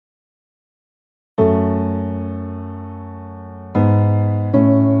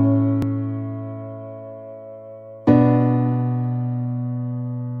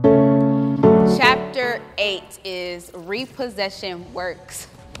is Repossession Works.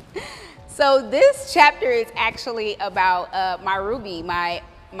 So this chapter is actually about my Ruby, my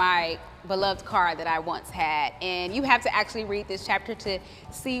beloved car that I once had. And you have to actually read this chapter to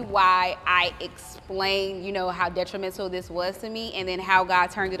see why I explain, you know, how detrimental this was to me and then how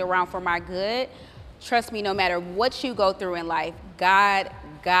God turned it around for my good. Trust me, no matter what you go through in life, God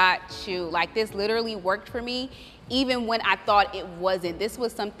got you. Like, this literally worked for me even when I thought it wasn't. This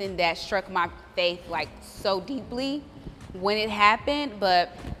was something that struck my faith like so deeply when it happened,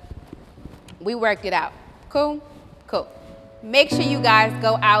 but we worked it out. Cool? Cool. Make sure you guys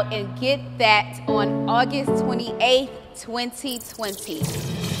go out and get that on August 28th,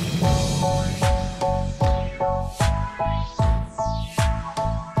 2020.